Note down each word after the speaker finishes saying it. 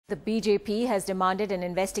The BJP has demanded an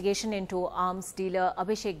investigation into arms dealer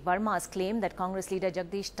Abhishek Verma's claim that Congress leader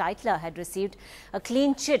Jagdish Tytler had received a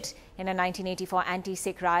clean chit in a 1984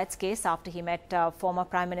 anti-Sikh riots case after he met former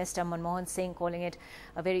Prime Minister Manmohan Singh, calling it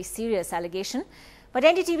a very serious allegation. But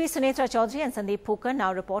NDTV Sunetra Chaudhary and Sandeep Phukar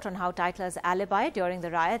now report on how Tytler's alibi during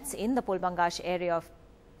the riots in the Pulbangash area of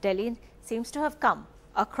Delhi seems to have come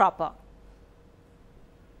a cropper.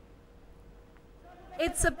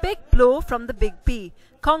 It's a big blow from the big P.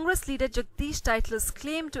 Congress leader Jagdish Tytler's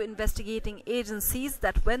claim to investigating agencies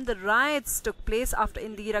that when the riots took place after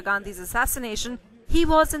Indira Gandhi's assassination, he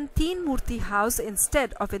was in Teen Murti house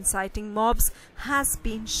instead of inciting mobs has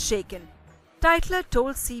been shaken. Tytler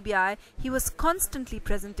told CBI he was constantly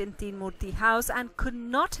present in Teen Murti house and could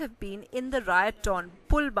not have been in the riot-torn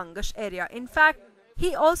Pulbangash area. In fact,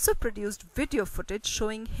 he also produced video footage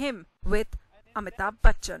showing him with Amitabh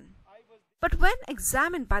Bachchan. But when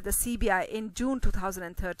examined by the CBI in June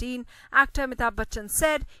 2013, actor Amitabh Bachchan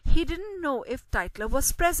said he didn't know if Tytler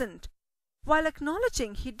was present. While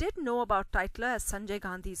acknowledging he did know about Tytler as Sanjay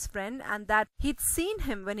Gandhi's friend and that he'd seen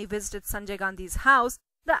him when he visited Sanjay Gandhi's house,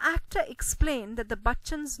 the actor explained that the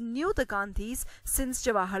Bachchans knew the Gandhis since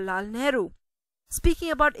Jawaharlal Nehru. Speaking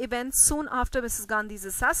about events soon after Mrs. Gandhi's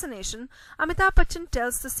assassination, Amitabh Bachchan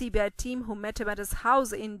tells the CBI team who met him at his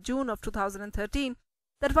house in June of 2013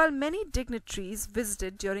 that while many dignitaries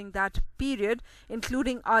visited during that period,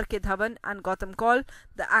 including R.K. Bhavan and Gautam Kaul,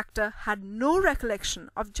 the actor had no recollection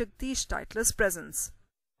of Jagdish Tytler's presence.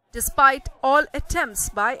 Despite all attempts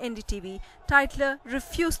by NDTV, Tytler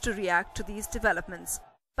refused to react to these developments.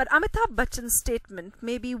 But Amitabh Bachchan's statement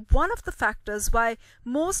may be one of the factors why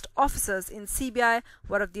most officers in CBI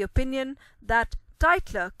were of the opinion that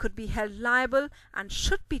Tytler could be held liable and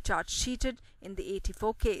should be charge-sheeted in the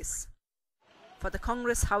 84 case. For the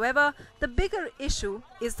Congress, however, the bigger issue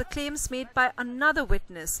is the claims made by another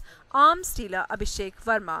witness, arms dealer Abhishek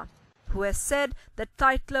Verma, who has said that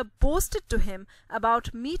Tytler boasted to him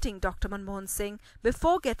about meeting Dr. Manmohan Singh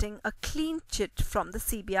before getting a clean chit from the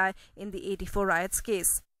CBI in the 84 riots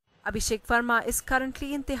case. Abhishek Verma is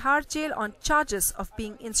currently in Tihar jail on charges of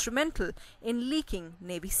being instrumental in leaking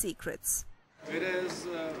Navy secrets. Whereas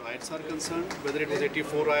riots are concerned, whether it was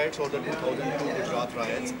 84 riots or the 2002 Gujarat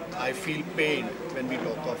riots, I feel pained when we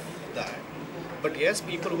talk of that. But yes,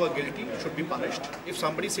 people who are guilty should be punished. If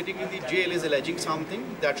somebody sitting in the jail is alleging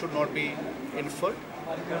something, that should not be inferred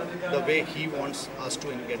the way he wants us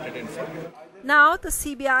to get it inferred. Now the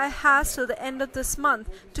CBI has till the end of this month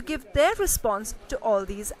to give their response to all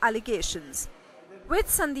these allegations. With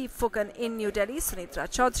Sandeep Phukar in New Delhi, Sunetra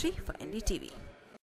Chaudhary for NDTV.